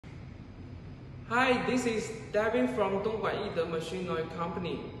Hi, this is David from Yide Machinery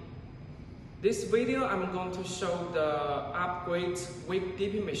company. This video I'm going to show the upgrade wick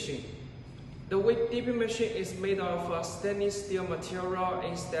dipping machine. The wick dipping machine is made of stainless steel material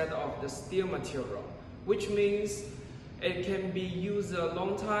instead of the steel material, which means it can be used a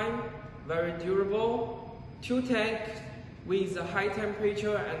long time, very durable, 2 tank with a high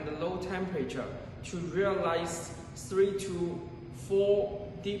temperature and a low temperature to realize 3 to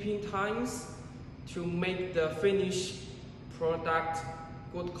 4 dipping times to make the finished product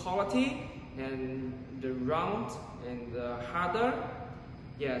good quality and the round and harder.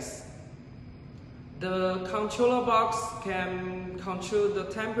 Yes. The controller box can control the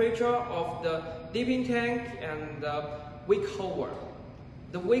temperature of the dipping tank and the wick holder.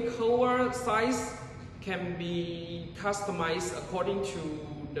 The wick holder size can be customized according to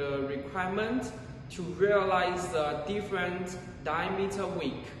the requirement to realize a different diameter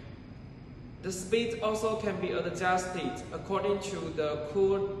wick. The speed also can be adjusted according to the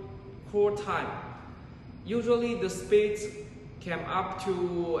cool time. Usually the speed can up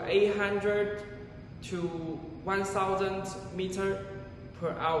to 800 to 1000 meters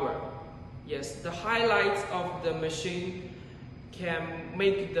per hour. Yes, the highlights of the machine can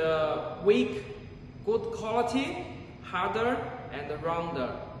make the wick good quality, harder and rounder.